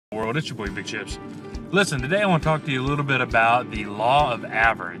World, it's your boy Big Chips. Listen, today I want to talk to you a little bit about the law of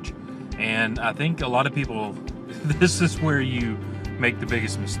average. And I think a lot of people, this is where you make the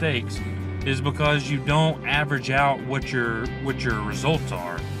biggest mistakes, is because you don't average out what your results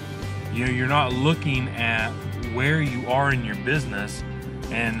are. You know, you're not looking at where you are in your business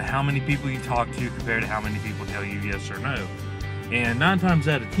and how many people you talk to compared to how many people tell you yes or no. And 9 times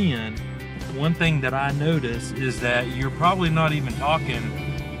out of 10, one thing that I notice is that you're probably not even talking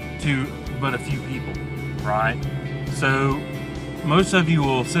to but a few people, right? So most of you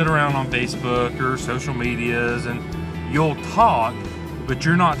will sit around on Facebook or social medias and you'll talk, but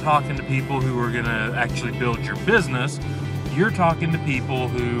you're not talking to people who are gonna actually build your business. You're talking to people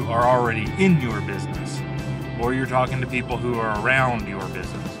who are already in your business, or you're talking to people who are around your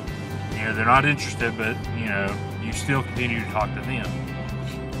business. You know, they're not interested, but you know, you still continue to talk to them.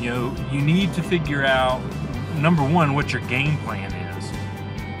 You know, you need to figure out, number one, what your game plan is,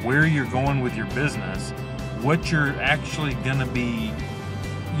 where you're going with your business, what you're actually gonna be,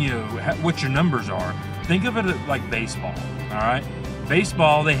 you know, what your numbers are. Think of it like baseball, all right?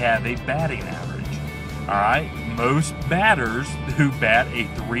 Baseball, they have a batting average, all right? Most batters who bat a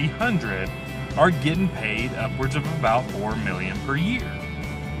 300 are getting paid upwards of about $4 million per year,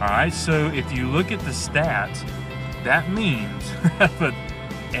 all right? So if you look at the stats, that means but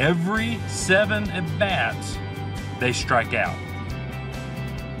every 7 at-bats, they strike out.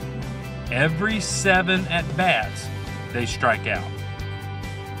 Every 7 at-bats, they strike out.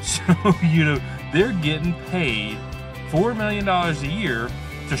 So, you know, they're getting paid $4 million a year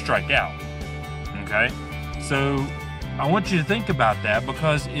to strike out, okay? So I want you to think about that,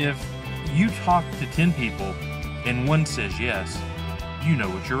 because if you talk to 10 people and one says yes, you know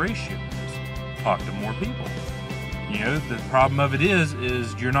what your ratio is. Talk to more people. You know, the problem of it is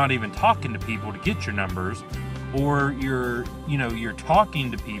you're not even talking to people to get your numbers, or you're talking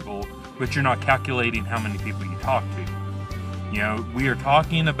to people, but you're not calculating how many people you talk to. You know, we are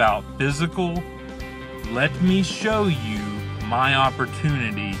talking about physical, let me show you my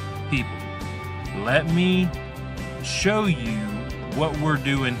opportunity people. Let me show you what we're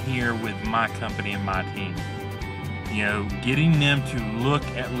doing here with my company and my team. You know, getting them to look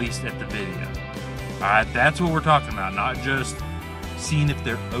at least at the video. All right, that's what we're talking about, not just seeing if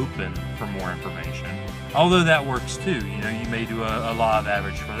they're open for more information. Although that works too. You know, you may do a law of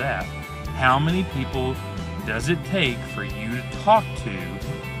average for that. How many people does it take for you to talk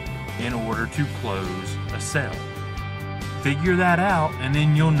to in order to close a sale? Figure that out, and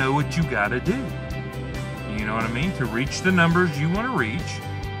then you'll know what you got to do. You know what I mean? To reach the numbers you want to reach,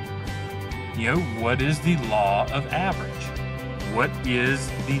 you know, what is the law of average? What is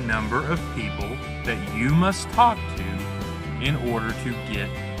the number of people that you must talk to in order to get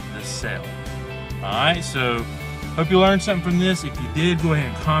the sale? All right, so hope you learned something from this. If you did, go ahead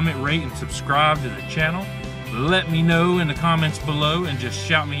and comment, rate, and subscribe to the channel. Let me know in the comments below and just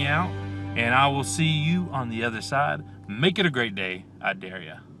shout me out, and I will see you on the other side. Make it a great day. I dare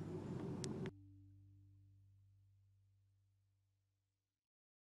ya.